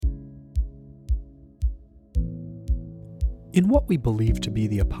In what we believe to be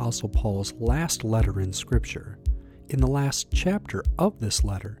the Apostle Paul's last letter in Scripture, in the last chapter of this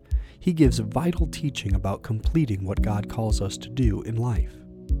letter, he gives vital teaching about completing what God calls us to do in life.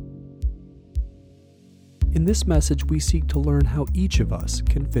 In this message, we seek to learn how each of us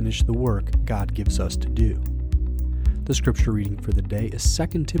can finish the work God gives us to do. The scripture reading for the day is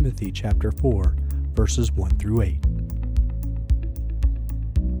 2 Timothy chapter 4, verses 1 through 8.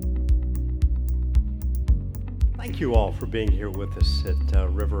 Thank you all for being here with us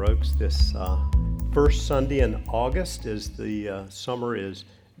at River Oaks this first Sunday in August as the summer is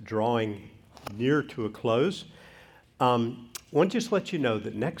drawing near to a close. I want to just let you know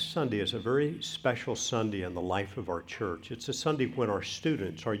that next Sunday is a very special Sunday in the life of our church. It's a Sunday when our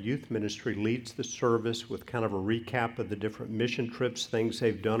students, our youth ministry, leads the service with kind of a recap of the different mission trips, things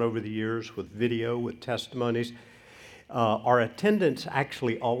they've done over the years with video, with testimonies. Our attendance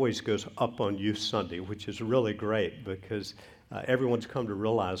actually always goes up on Youth Sunday, which is really great because everyone's come to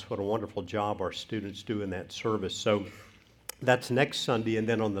realize what a wonderful job our students do in that service. So that's next Sunday, and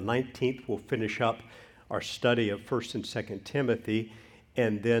then on the 19th we'll finish up our study of 1st and 2nd Timothy,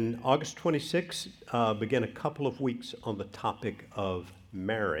 and then August 26th begin a couple of weeks on the topic of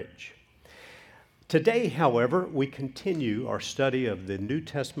marriage. Today, however, we continue our study of the New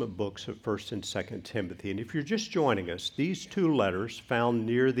Testament books of 1st and 2nd Timothy. And if you're just joining us, these two letters found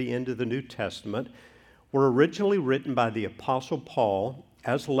near the end of the New Testament were originally written by the Apostle Paul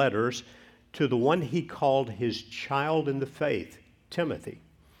as letters to the one he called his child in the faith, Timothy.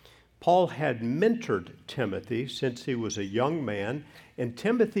 Paul had mentored Timothy since he was a young man, and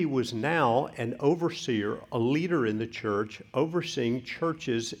Timothy was now an overseer, a leader in the church, overseeing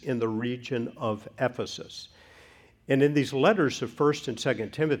churches in the region of Ephesus. And in these letters of 1st and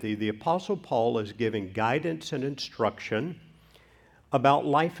 2nd Timothy, the Apostle Paul is giving guidance and instruction about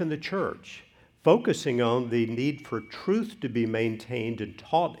life in the church, focusing on the need for truth to be maintained and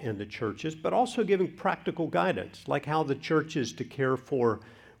taught in the churches, but also giving practical guidance, like how the church is to care for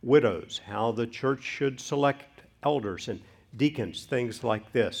widows, how the church should select elders and deacons, things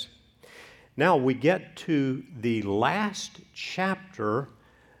like this. Now we get to the last chapter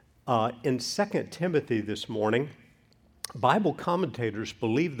in 2 Timothy this morning. Bible commentators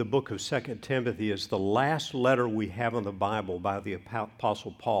believe the book of 2 Timothy is the last letter we have in the Bible by the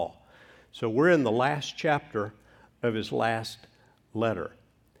Apostle Paul. So we're in the last chapter of his last letter.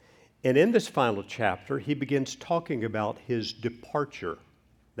 And in this final chapter, he begins talking about his departure.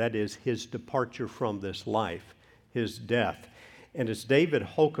 That is, his departure from this life, his death. And as David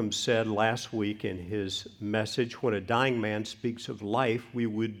Holcomb said last week in his message, when a dying man speaks of life, we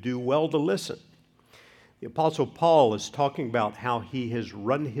would do well to listen. The Apostle Paul is talking about how he has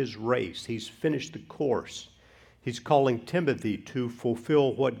run his race. He's finished the course. He's calling Timothy to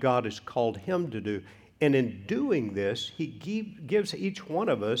fulfill what God has called him to do. And in doing this, he gives each one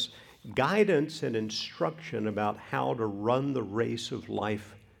of us guidance and instruction about how to run the race of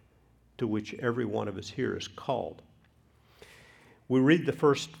life to which every one of us here is called. We read the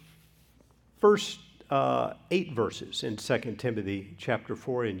first 8 verses in 2 Timothy chapter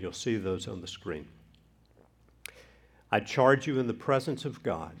 4, and you'll see those on the screen. I charge you in the presence of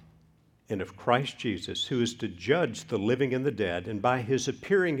God and of Christ Jesus, who is to judge the living and the dead, and by his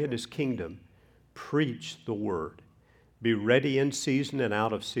appearing in his kingdom, preach the word. Be ready in season and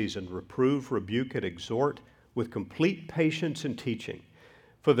out of season. Reprove, rebuke, and exhort with complete patience and teaching.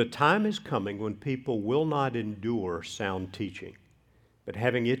 For the time is coming when people will not endure sound teaching, but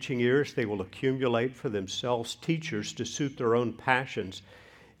having itching ears, they will accumulate for themselves teachers to suit their own passions,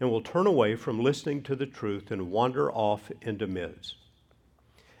 and will turn away from listening to the truth and wander off into myths.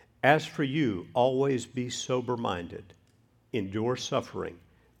 As for you, always be sober-minded, endure suffering,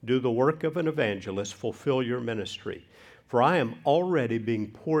 do the work of an evangelist, fulfill your ministry. For I am already being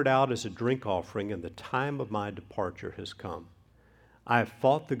poured out as a drink offering, and the time of my departure has come. I have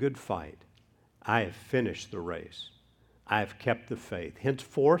fought the good fight. I have finished the race. I have kept the faith.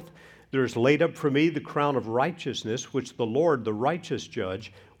 Henceforth, there is laid up for me the crown of righteousness, which the Lord, the righteous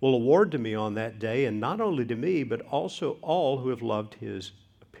judge, will award to me on that day, and not only to me, but also all who have loved his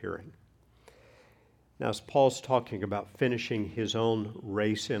appearing. Now, as Paul's talking about finishing his own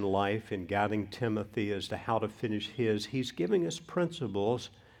race in life and guiding Timothy as to how to finish his, he's giving us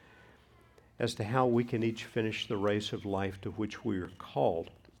principles as to how we can each finish the race of life to which we are called.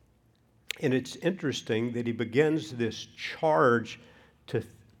 And it's interesting that he begins this charge to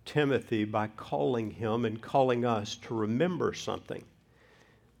Timothy by calling him and calling us to remember something,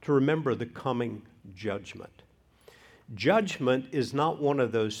 to remember the coming judgment. Judgment is not one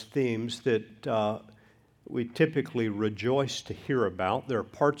of those themes that we typically rejoice to hear about. There are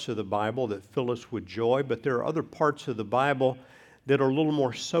parts of the Bible that fill us with joy, but there are other parts of the Bible that are a little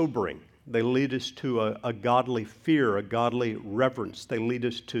more sobering. They lead us to a godly fear, a godly reverence. They lead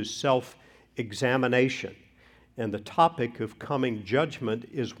us to self-examination. And the topic of coming judgment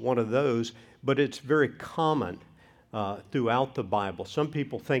is one of those, but it's very common throughout the Bible. Some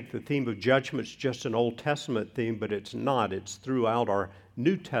people think the theme of judgment is just an Old Testament theme, but it's not. It's throughout our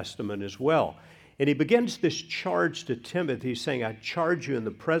New Testament as well. And he begins this charge to Timothy saying, I charge you in the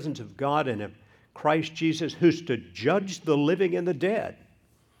presence of God and of Christ Jesus, who's to judge the living and the dead.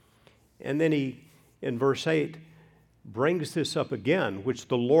 And then he, in verse 8, brings this up again, which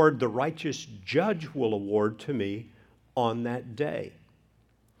the Lord, the righteous judge, will award to me on that day.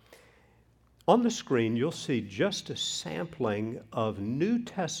 On the screen, you'll see just a sampling of New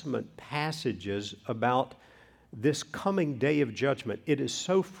Testament passages about this coming day of judgment. It is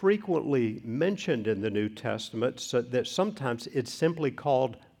so frequently mentioned in the New Testament that sometimes it's simply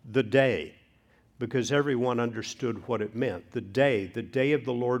called the day, because everyone understood what it meant. The day of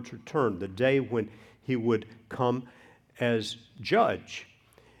the Lord's return, the day when he would come as judge.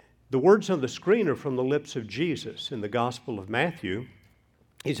 The words on the screen are from the lips of Jesus in the Gospel of Matthew.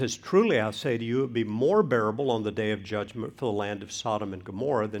 He says, truly I say to you, it would be more bearable on the day of judgment for the land of Sodom and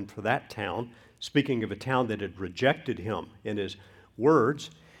Gomorrah than for that town, speaking of a town that had rejected him in his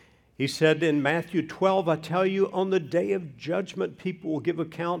words. He said in Matthew 12, I tell you, on the day of judgment, people will give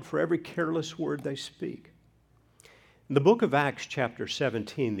account for every careless word they speak. In the book of Acts, chapter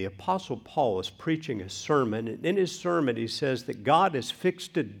 17, the Apostle Paul is preaching a sermon, and in his sermon he says that God has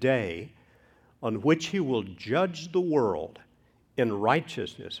fixed a day on which he will judge the world in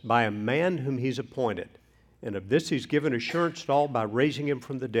righteousness by a man whom he's appointed. And of this he's given assurance to all by raising him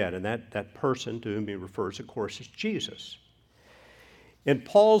from the dead. And that person to whom he refers, of course, is Jesus. In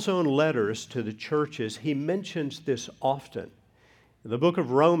Paul's own letters to the churches, he mentions this often. In the book of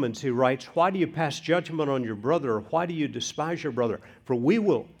Romans, he writes, why do you pass judgment on your brother, or why do you despise your brother? For we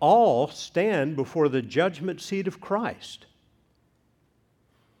will all stand before the judgment seat of Christ.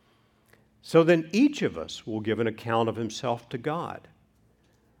 So then each of us will give an account of himself to God.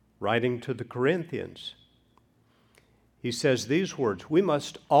 Writing to the Corinthians, he says these words, we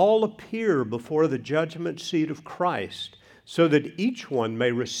must all appear before the judgment seat of Christ, so that each one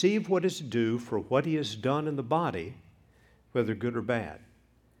may receive what is due for what he has done in the body, whether good or bad.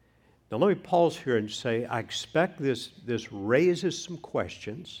 Now let me pause here and say, I expect this raises some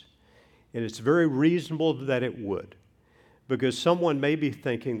questions, and it's very reasonable that it would. Because someone may be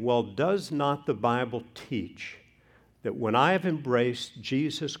thinking, well, does not the Bible teach that when I have embraced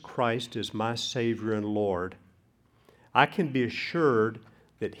Jesus Christ as my Savior and Lord, I can be assured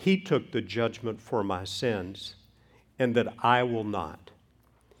that he took the judgment for my sins and that I will not?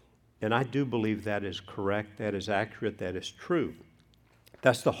 And I do believe that is correct, that is accurate, that is true.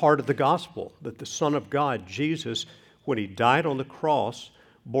 That's the heart of the gospel, that the Son of God, Jesus, when he died on the cross,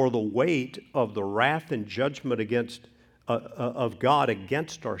 bore the weight of the wrath and judgment of God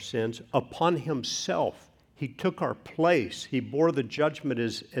against our sins upon himself. He took our place. He bore the judgment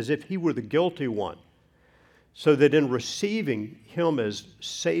as if he were the guilty one, so that in receiving him as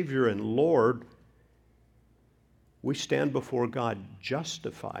Savior and Lord, we stand before God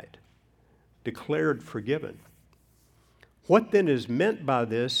justified, declared forgiven. What then is meant by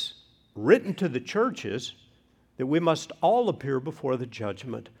this, written to the churches, that we must all appear before the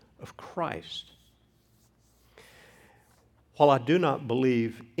judgment of Christ? While I do not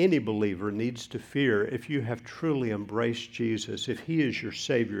believe any believer needs to fear, if you have truly embraced Jesus, if he is your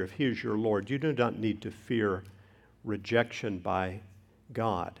Savior, if he is your Lord, you do not need to fear rejection by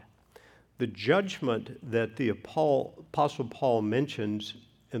God. The judgment that the Apostle Paul mentions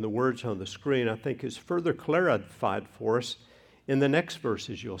in the words on the screen, I think, is further clarified for us in the next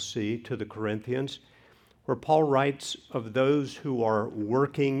verses you'll see to the Corinthians, where Paul writes of those who are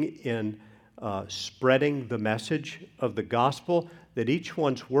working in spreading the message of the gospel, that each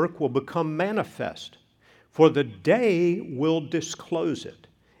one's work will become manifest, for the day will disclose it.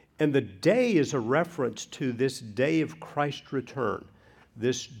 And the day is a reference to this day of Christ's return,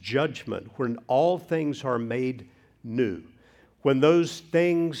 this judgment when all things are made new, when those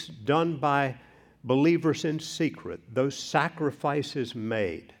things done by believers in secret, those sacrifices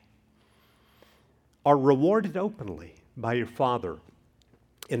made, are rewarded openly by your Father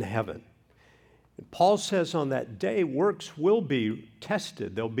in heaven. Paul says on that day, works will be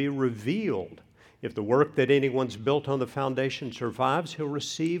tested. They'll be revealed. If the work that anyone's built on the foundation survives, he'll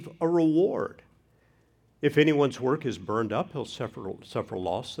receive a reward. If anyone's work is burned up, he'll suffer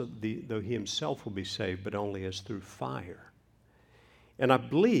loss, though he himself will be saved, but only as through fire. And I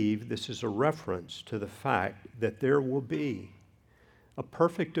believe this is a reference to the fact that there will be a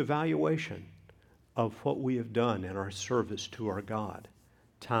perfect evaluation of what we have done in our service to our God.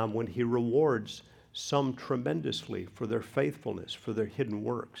 Time when He rewards some tremendously for their faithfulness, for their hidden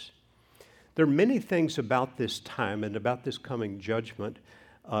works. There are many things about this time and about this coming judgment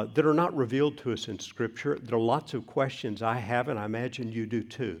that are not revealed to us in Scripture. There are lots of questions I have, and I imagine you do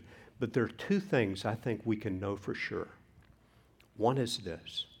too. But there are two things I think we can know for sure. One is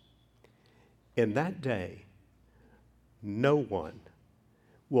this: in that day, no one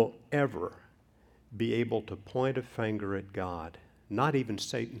will ever be able to point a finger at God, not even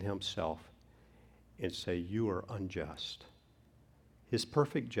Satan himself, and say, "You are unjust." His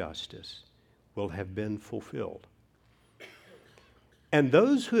perfect justice will have been fulfilled. And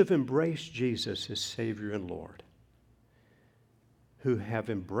those who have embraced Jesus as Savior and Lord, who have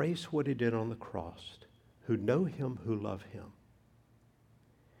embraced what He did on the cross, who know Him, who love Him,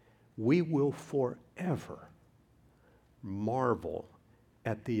 we will forever marvel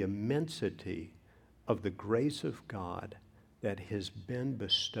at the immensity of the grace of God that has been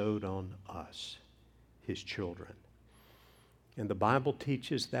bestowed on us, His children. And the Bible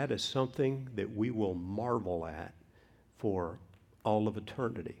teaches that as something that we will marvel at for all of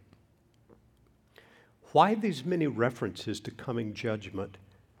eternity. Why these many references to coming judgment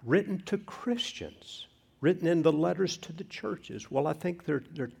written to Christians, written in the letters to the churches? Well, I think there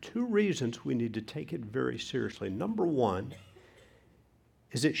are two reasons we need to take it very seriously. Number one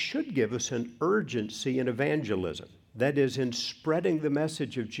is it should give us an urgency in evangelism. That is, in spreading the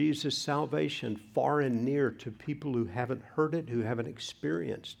message of Jesus' salvation far and near to people who haven't heard it, who haven't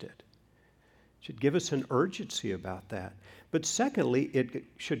experienced it. It should give us an urgency about that. But secondly, it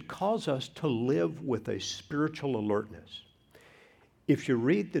should cause us to live with a spiritual alertness. If you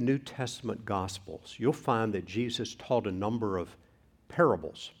read the New Testament Gospels, you'll find that Jesus taught a number of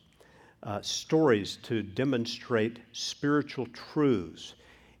parables, stories to demonstrate spiritual truths.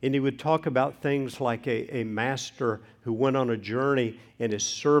 And He would talk about things like a master who went on a journey and his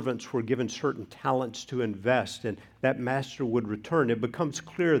servants were given certain talents to invest, and that master would return. It becomes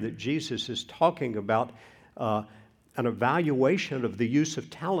clear that Jesus is talking about an evaluation of the use of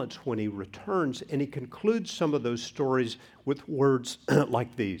talents when He returns, and He concludes some of those stories with words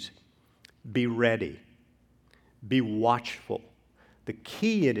like these: be ready, be watchful. The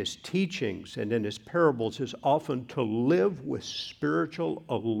key in His teachings and in His parables is often to live with spiritual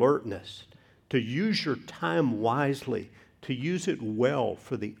alertness, to use your time wisely, to use it well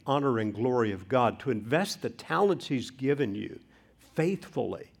for the honor and glory of God, to invest the talents He's given you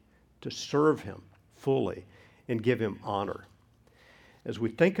faithfully, to serve Him fully and give Him honor. As we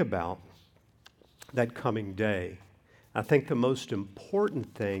think about that coming day, I think the most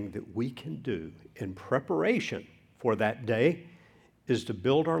important thing that we can do in preparation for that day is to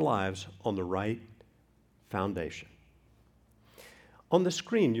build our lives on the right foundation. On the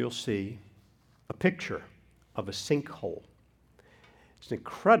screen, you'll see a picture of a sinkhole. It's an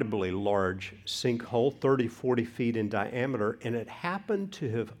incredibly large sinkhole, 30, 40 feet in diameter, and it happened to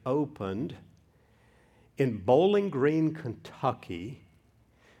have opened in Bowling Green, Kentucky,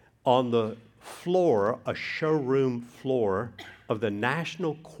 on the floor, a showroom floor of the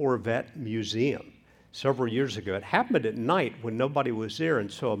National Corvette Museum. Several years ago. It happened at night when nobody was there, and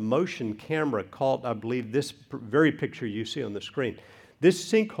so a motion camera caught, I believe, this very picture you see on the screen.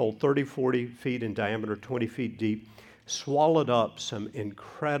 This sinkhole, 30, 40 feet in diameter, 20 feet deep, swallowed up some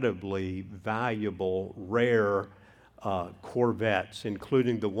incredibly valuable, rare Corvettes,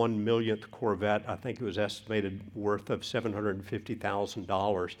 including the 1 millionth Corvette. I think it was estimated worth of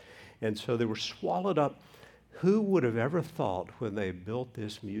 $750,000. And so they were swallowed up. Who would have ever thought when they built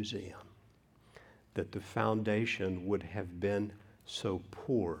this museum that the foundation would have been so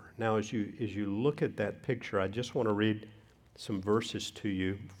poor? Now, as you look at that picture, I just want to read some verses to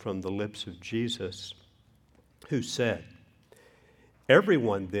you from the lips of Jesus, who said,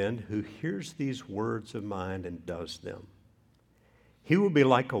 "Everyone then who hears these words of mine and does them, he will be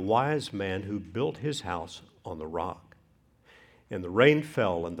like a wise man who built his house on the rock. And the rain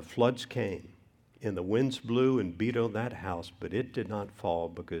fell and the floods came, and the winds blew and beat on that house, but it did not fall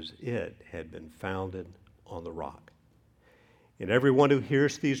because it had been founded on the rock. And everyone who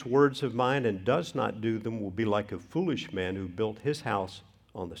hears these words of mine and does not do them will be like a foolish man who built his house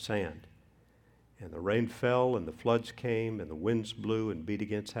on the sand. And the rain fell and the floods came and the winds blew and beat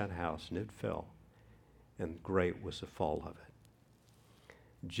against that house, and it fell, and great was the fall of it."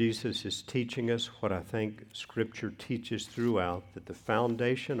 Jesus is teaching us what I think Scripture teaches throughout, that the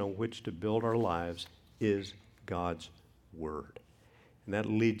foundation on which to build our lives is God's Word. And that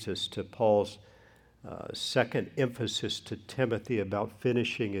leads us to Paul's second emphasis to Timothy about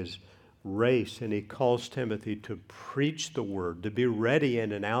finishing his race, and he calls Timothy to preach the word, to be ready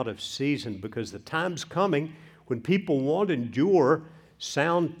in and out of season, because the time's coming when people won't endure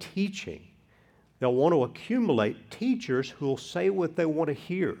sound teaching. They'll want to accumulate teachers who will say what they want to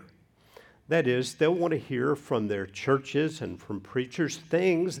hear. That is, they'll want to hear from their churches and from preachers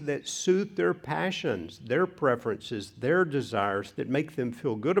things that suit their passions, their preferences, their desires, that make them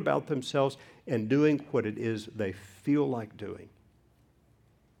feel good about themselves and doing what it is they feel like doing.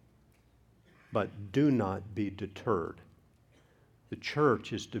 But do not be deterred. The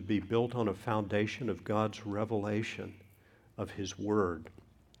church is to be built on a foundation of God's revelation of His Word,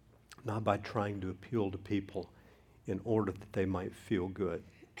 not by trying to appeal to people in order that they might feel good.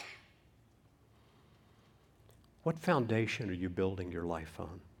 What foundation are you building your life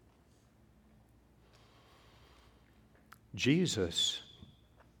on? Jesus,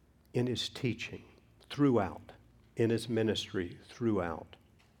 in His teaching throughout, in His ministry throughout,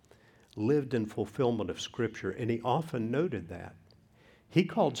 lived in fulfillment of Scripture, and He often noted that. He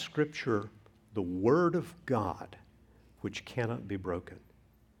called Scripture the Word of God, which cannot be broken.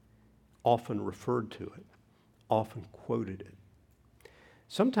 Often referred to it, often quoted it.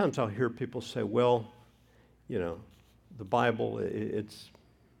 Sometimes I'll hear people say, well, the Bible,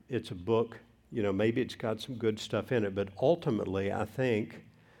 it's a book, maybe it's got some good stuff in it, but ultimately I think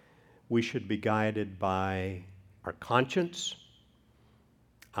we should be guided by our conscience,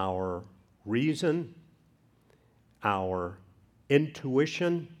 our reason, our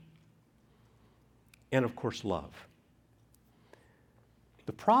intuition, and of course love.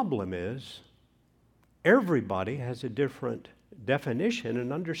 The problem is everybody has a different definition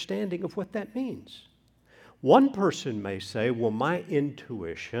and understanding of what that means. One person may say, well, my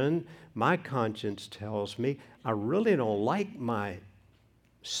intuition, my conscience tells me I really don't like my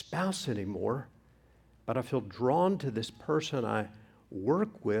spouse anymore, but I feel drawn to this person I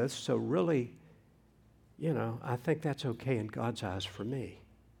work with, so really, I think that's okay in God's eyes for me.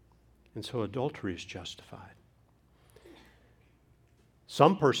 And so adultery is justified.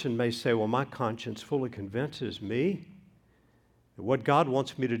 Some person may say, well, my conscience fully convinces me that what God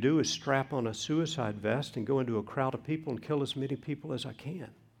wants me to do is strap on a suicide vest and go into a crowd of people and kill as many people as I can.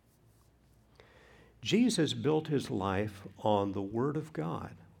 Jesus built His life on the Word of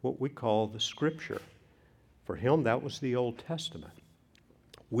God, what we call the Scripture. For Him, that was the Old Testament.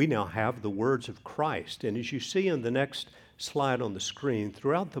 We now have the words of Christ. And as you see in the next slide on the screen,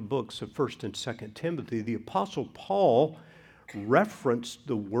 throughout the books of 1st and 2nd Timothy, the Apostle Paul referenced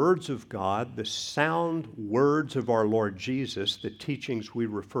the words of God, the sound words of our Lord Jesus, the teachings we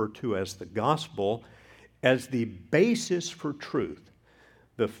refer to as the gospel, as the basis for truth,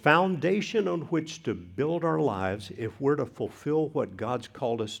 the foundation on which to build our lives if we're to fulfill what God's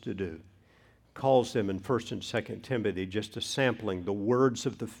called us to do. Calls them in 1st and 2nd Timothy, just a sampling, the words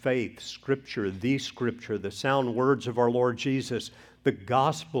of the faith, Scripture, the sound words of our Lord Jesus, the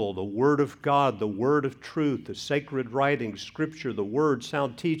gospel, the Word of God, the Word of truth, the sacred writings, Scripture, the Word,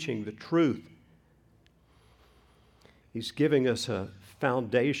 sound teaching, the truth. He's giving us a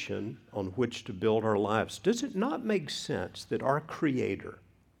foundation on which to build our lives. Does it not make sense that our Creator,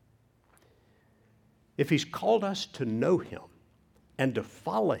 if He's called us to know Him and to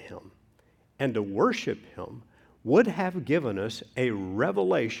follow Him and to worship Him, would have given us a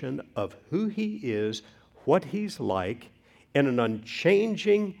revelation of who He is, what He's like, and an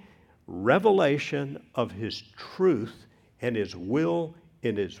unchanging revelation of His truth and His will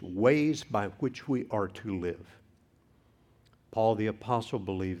and His ways by which we are to live? Paul the Apostle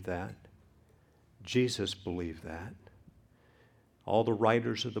believed that. Jesus believed that. All the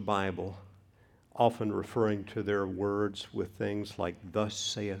writers of the Bible, often referring to their words with things like, "Thus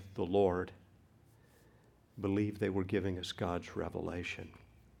saith the Lord," believed they were giving us God's revelation.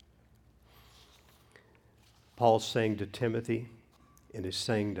 Paul's saying to Timothy, and is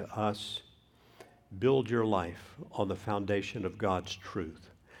saying to us, build your life on the foundation of God's truth.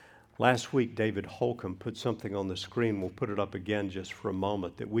 Last week, David Holcomb put something on the screen. We'll put it up again just for a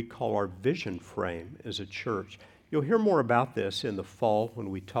moment, that we call our vision frame as a church. You'll hear more about this in the fall when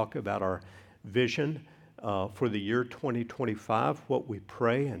we talk about our vision for the year 2025, what we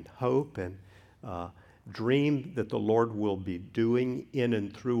pray and hope and dream that the Lord will be doing in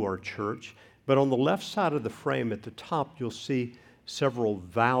and through our church. But on the left side of the frame at the top, you'll see several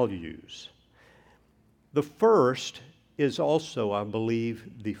values. The first is also, I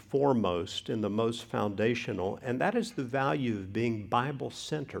believe, the foremost and the most foundational, and that is the value of being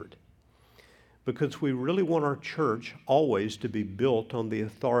Bible-centered, because we really want our church always to be built on the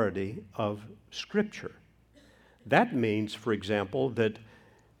authority of Scripture. That means, for example, that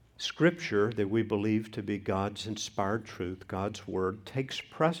Scripture, that we believe to be God's inspired truth, God's Word, takes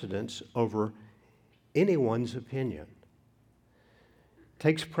precedence over anyone's opinion,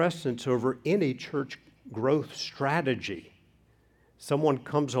 takes precedence over any church growth strategy. Someone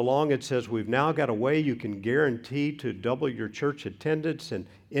comes along and says, we've now got a way you can guarantee to double your church attendance and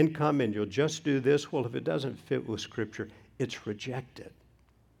income, and you'll just do this. Well, if it doesn't fit with Scripture, it's rejected.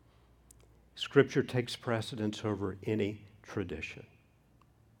 Scripture takes precedence over any tradition.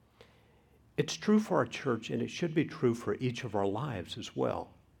 It's true for our church, and it should be true for each of our lives as well.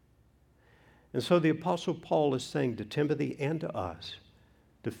 And so the Apostle Paul is saying to Timothy and to us,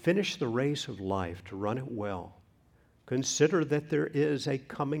 to finish the race of life, to run it well, consider that there is a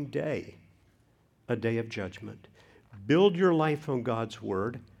coming day, a day of judgment. Build your life on God's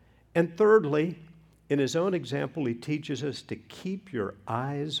Word. And thirdly, in his own example, he teaches us to keep your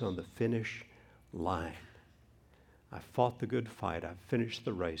eyes on the finish line. I fought the good fight. I've finished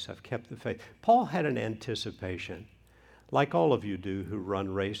the race. I've kept the faith. Paul had an anticipation, like all of you do who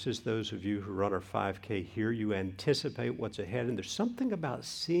run races. Those of you who run our 5K here, you anticipate what's ahead. And there's something about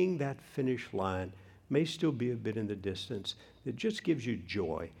seeing that finish line, may still be a bit in the distance, that just gives you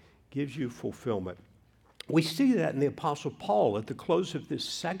joy, gives you fulfillment. We see that in the Apostle Paul at the close of this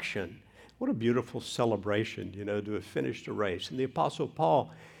section. What a beautiful celebration, to have finished a race. And the Apostle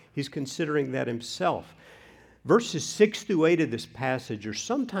Paul, he's considering that himself. Verses 6 through 8 of this passage are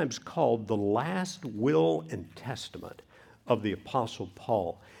sometimes called the last will and testament of the Apostle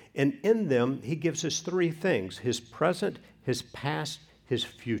Paul. And in them, he gives us three things: his present, his past, his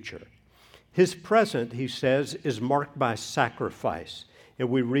future. His present, he says, is marked by sacrifice. And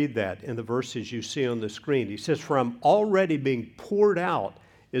we read that in the verses you see on the screen. He says, "For I'm already being poured out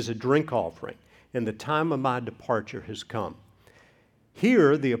as a drink offering, and the time of my departure has come."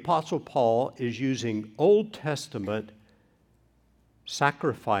 Here, the Apostle Paul is using Old Testament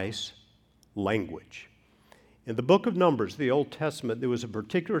sacrifice language. In the book of Numbers, the Old Testament, there was a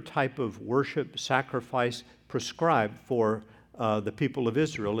particular type of worship sacrifice prescribed for the people of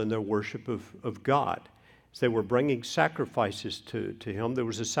Israel in their worship of God. As they were bringing sacrifices to him, there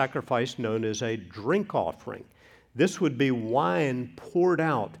was a sacrifice known as a drink offering. This would be wine poured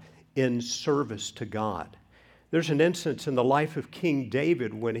out in service to God. There's an instance in the life of King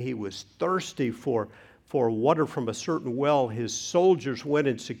David when he was thirsty for water from a certain well. His soldiers went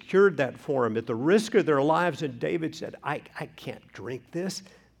and secured that for him at the risk of their lives, and David said, I can't drink this.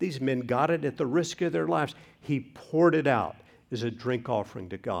 These men got it at the risk of their lives. He poured it out as a drink offering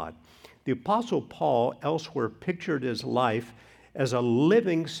to God. The Apostle Paul elsewhere pictured his life as a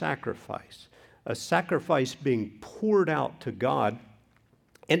living sacrifice, a sacrifice being poured out to God.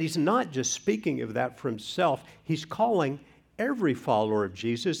 And he's not just speaking of that for himself. He's calling every follower of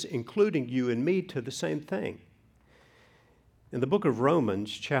Jesus, including you and me, to the same thing. In the book of Romans,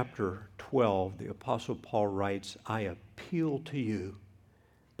 chapter 12, the Apostle Paul writes, "I appeal to you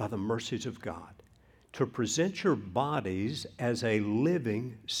by the mercies of God to present your bodies as a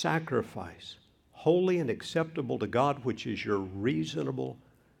living sacrifice, holy and acceptable to God, which is your reasonable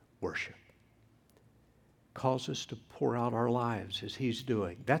worship." Calls us to pour out our lives as he's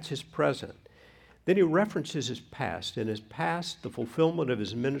doing. That's his present. Then he references his past. In his past, the fulfillment of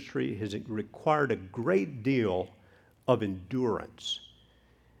his ministry has required a great deal of endurance.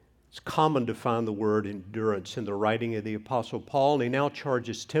 It's common to find the word endurance in the writing of the Apostle Paul, and he now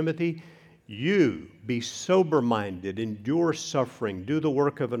charges Timothy, you be sober-minded, endure suffering, do the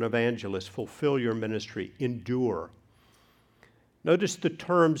work of an evangelist, fulfill your ministry, endure. Notice the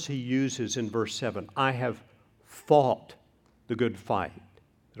terms he uses in verse 7. I have fought the good fight.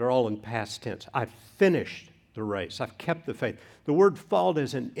 They're all in past tense. I've finished the race. I've kept the faith. The word fought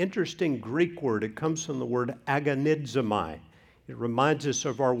is an interesting Greek word. It comes from the word agonizomai. It reminds us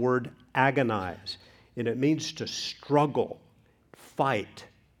of our word agonize, and it means to struggle, fight.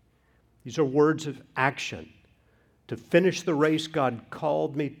 These are words of action. To finish the race God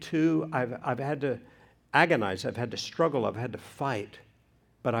called me to, I've had to agonize, I've had to struggle, I've had to fight,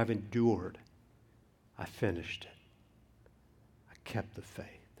 but I've endured. I finished it. I kept the faith.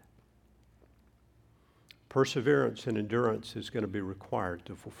 Perseverance and endurance is going to be required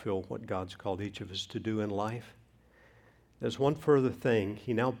to fulfill what God's called each of us to do in life. There's one further thing.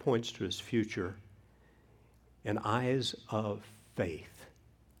 He now points to his future and eyes of faith.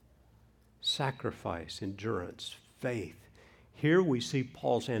 Sacrifice, endurance, faith. Here we see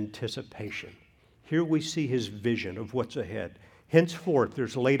Paul's anticipation. Here we see his vision of what's ahead. Henceforth,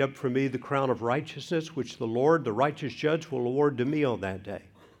 there's laid up for me the crown of righteousness, which the Lord, the righteous judge, will award to me on that day.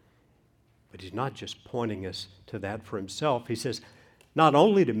 But he's not just pointing us to that for himself. He says, not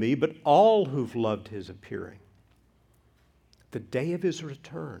only to me, but all who've loved his appearing. The day of his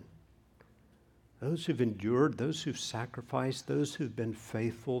return. those who've endured, those who've sacrificed, those who've been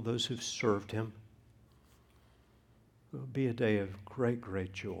faithful, those who've served him. It will be a day of great,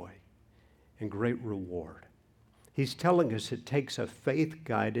 great joy and great reward. He's telling us it takes a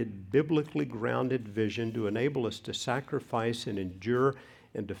faith-guided, biblically grounded vision to enable us to sacrifice and endure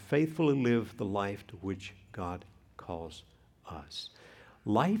and to faithfully live the life to which God calls us.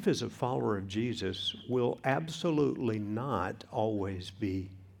 Life as a follower of Jesus will absolutely not always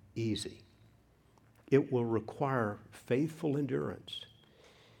be easy. It will require faithful endurance.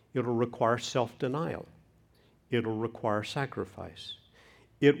 It'll require self-denial. It'll require sacrifice.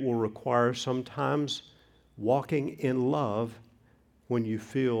 It will require sometimes walking in love when you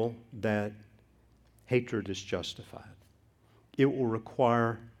feel that hatred is justified. It will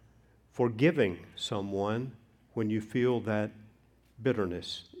require forgiving someone when you feel that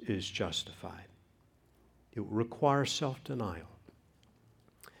bitterness is justified. It will require self-denial.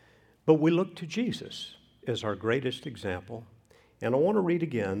 But we look to Jesus as our greatest example. And I want to read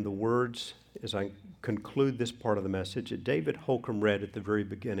again the words as I conclude this part of the message that David Holcomb read at the very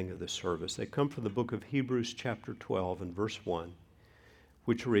beginning of the service. They come from the book of Hebrews chapter 12 and verse 1,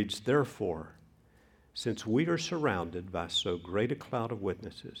 which reads, "Therefore, since we are surrounded by so great a cloud of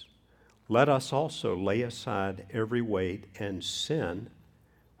witnesses, let us also lay aside every weight and sin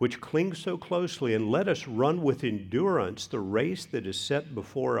which clings so closely, and let us run with endurance the race that is set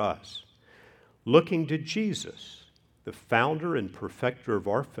before us, looking to Jesus, the founder and perfecter of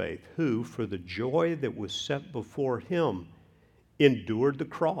our faith, who, for the joy that was set before him, endured the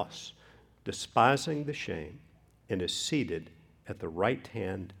cross, despising the shame, and is seated at the right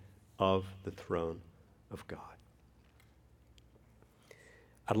hand of the throne of God."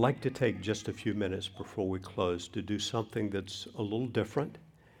 I'd like to take just a few minutes before we close to do something that's a little different.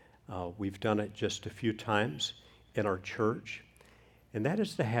 We've done it just a few times in our church, and that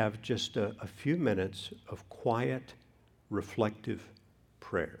is to have just a few minutes of quiet, reflective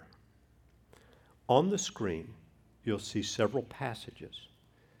prayer. On the screen, you'll see several passages.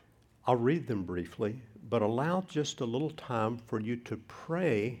 I'll read them briefly, but allow just a little time for you to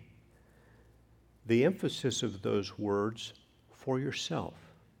pray the emphasis of those words for yourself.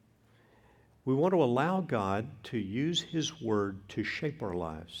 We want to allow God to use his word to shape our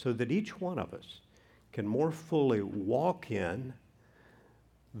lives so that each one of us can more fully walk in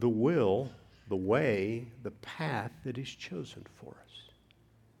the will, the way, the path that he's chosen for us.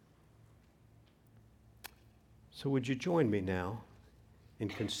 So would you join me now in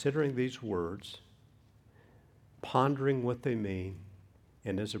considering these words, pondering what they mean,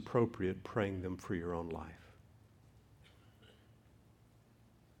 and as appropriate, praying them for your own life?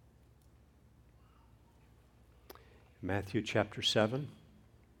 Matthew chapter 7,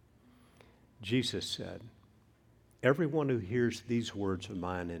 Jesus said, "Everyone who hears these words of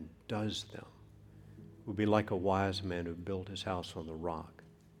mine and does them will be like a wise man who built his house on the rock.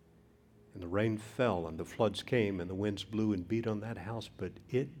 And the rain fell, and the floods came, and the winds blew and beat on that house, but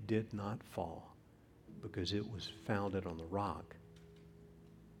it did not fall, because it was founded on the rock."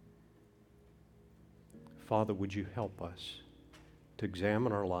 Father, would you help us to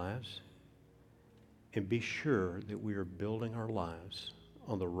examine our lives and be sure that we are building our lives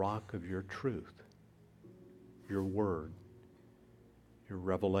on the rock of your truth, your word, your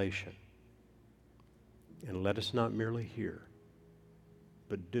revelation. And let us not merely hear,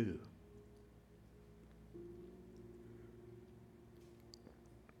 but do.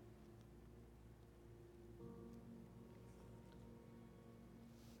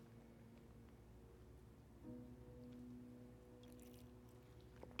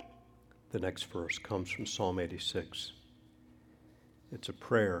 The next verse comes from Psalm 86. It's a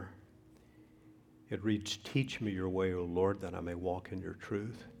prayer. It reads, "Teach me your way, O Lord, that I may walk in your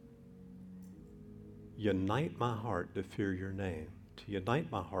truth. Unite my heart to fear your name." To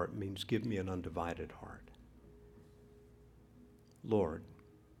unite my heart means give me an undivided heart. Lord,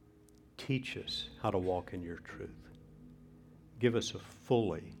 teach us how to walk in your truth. Give us a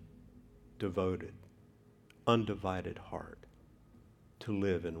fully devoted, undivided heart to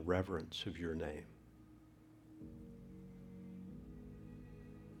live in reverence of your name.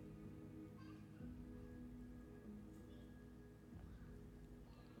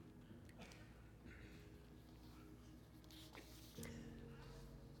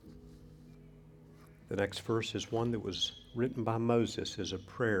 The next verse is one that was written by Moses as a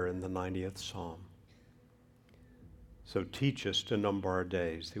prayer in the 90th Psalm. "So teach us to number our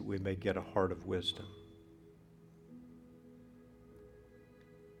days, that we may get a heart of wisdom."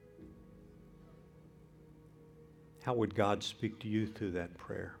 How would God speak to you through that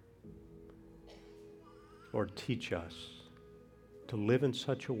prayer? Lord, teach us to live in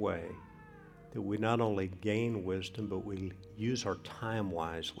such a way that we not only gain wisdom, but we use our time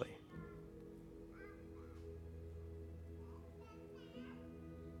wisely.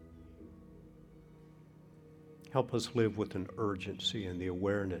 Help us live with an urgency and the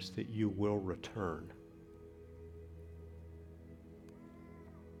awareness that you will return.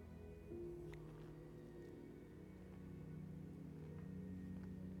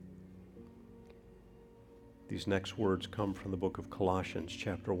 These next words come from the book of Colossians,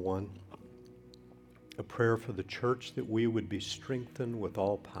 chapter 1. A prayer for the church that we would be strengthened with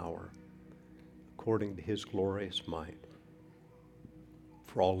all power, according to his glorious might.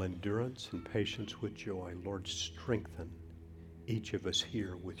 For all endurance and patience with joy, Lord, strengthen each of us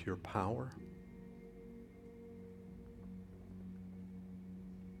here with your power.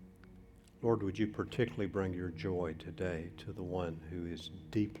 Lord, would you particularly bring your joy today to the one who is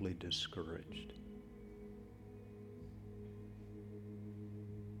deeply discouraged?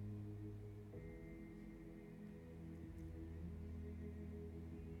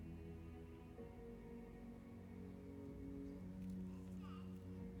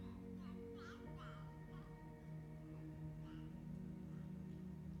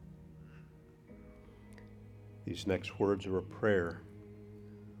 These next words are a prayer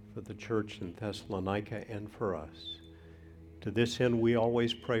for the church in Thessalonica and for us. To this end, we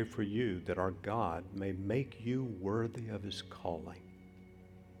always pray for you, that our God may make you worthy of his calling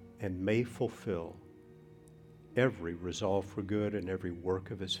and may fulfill every resolve for good and every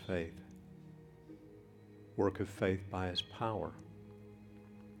work of his faith, work of faith by his power.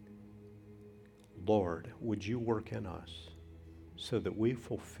 Lord, would you work in us so that we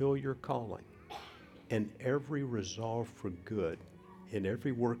fulfill your calling and every resolve for good, in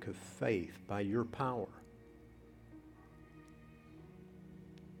every work of faith by your power.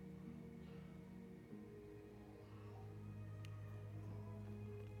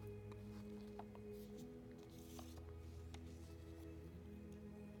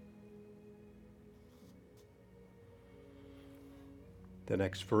 The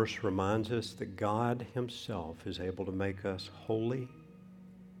next verse reminds us that God himself is able to make us holy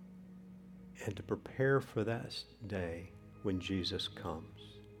and to prepare for that day when Jesus comes.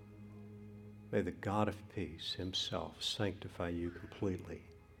 May the God of peace himself sanctify you completely,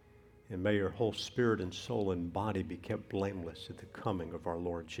 and may your whole spirit and soul and body be kept blameless at the coming of our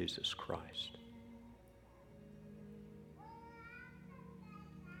Lord Jesus Christ.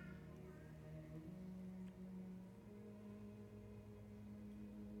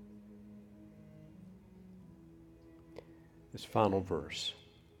 This final verse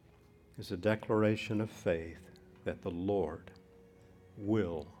is a declaration of faith that the Lord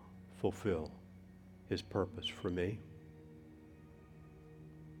will fulfill his purpose for me.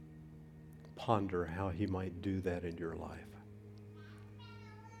 Ponder how he might do that in your life.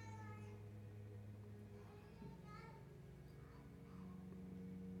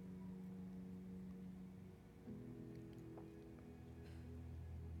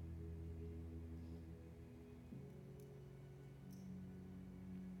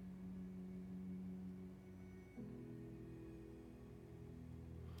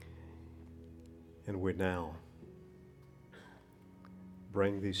 And we now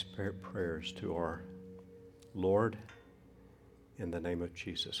bring these prayers to our Lord in the name of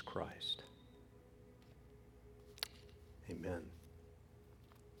Jesus Christ. Amen.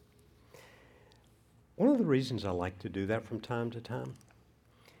 One of the reasons I like to do that from time to time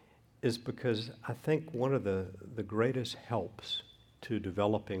is because I think one of the greatest helps to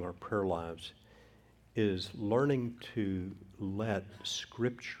developing our prayer lives is learning to let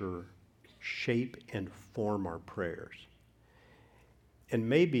Scripture shape and form our prayers. And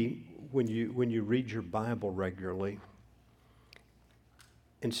maybe when you read your Bible regularly,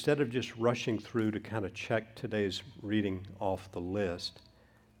 instead of just rushing through to kind of check today's reading off the list,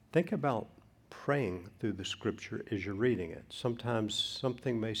 think about praying through the Scripture as you're reading it. Sometimes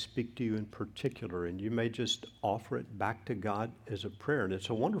something may speak to you in particular, and you may just offer it back to God as a prayer. And it's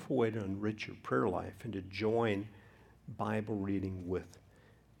a wonderful way to enrich your prayer life and to join Bible reading with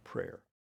prayer.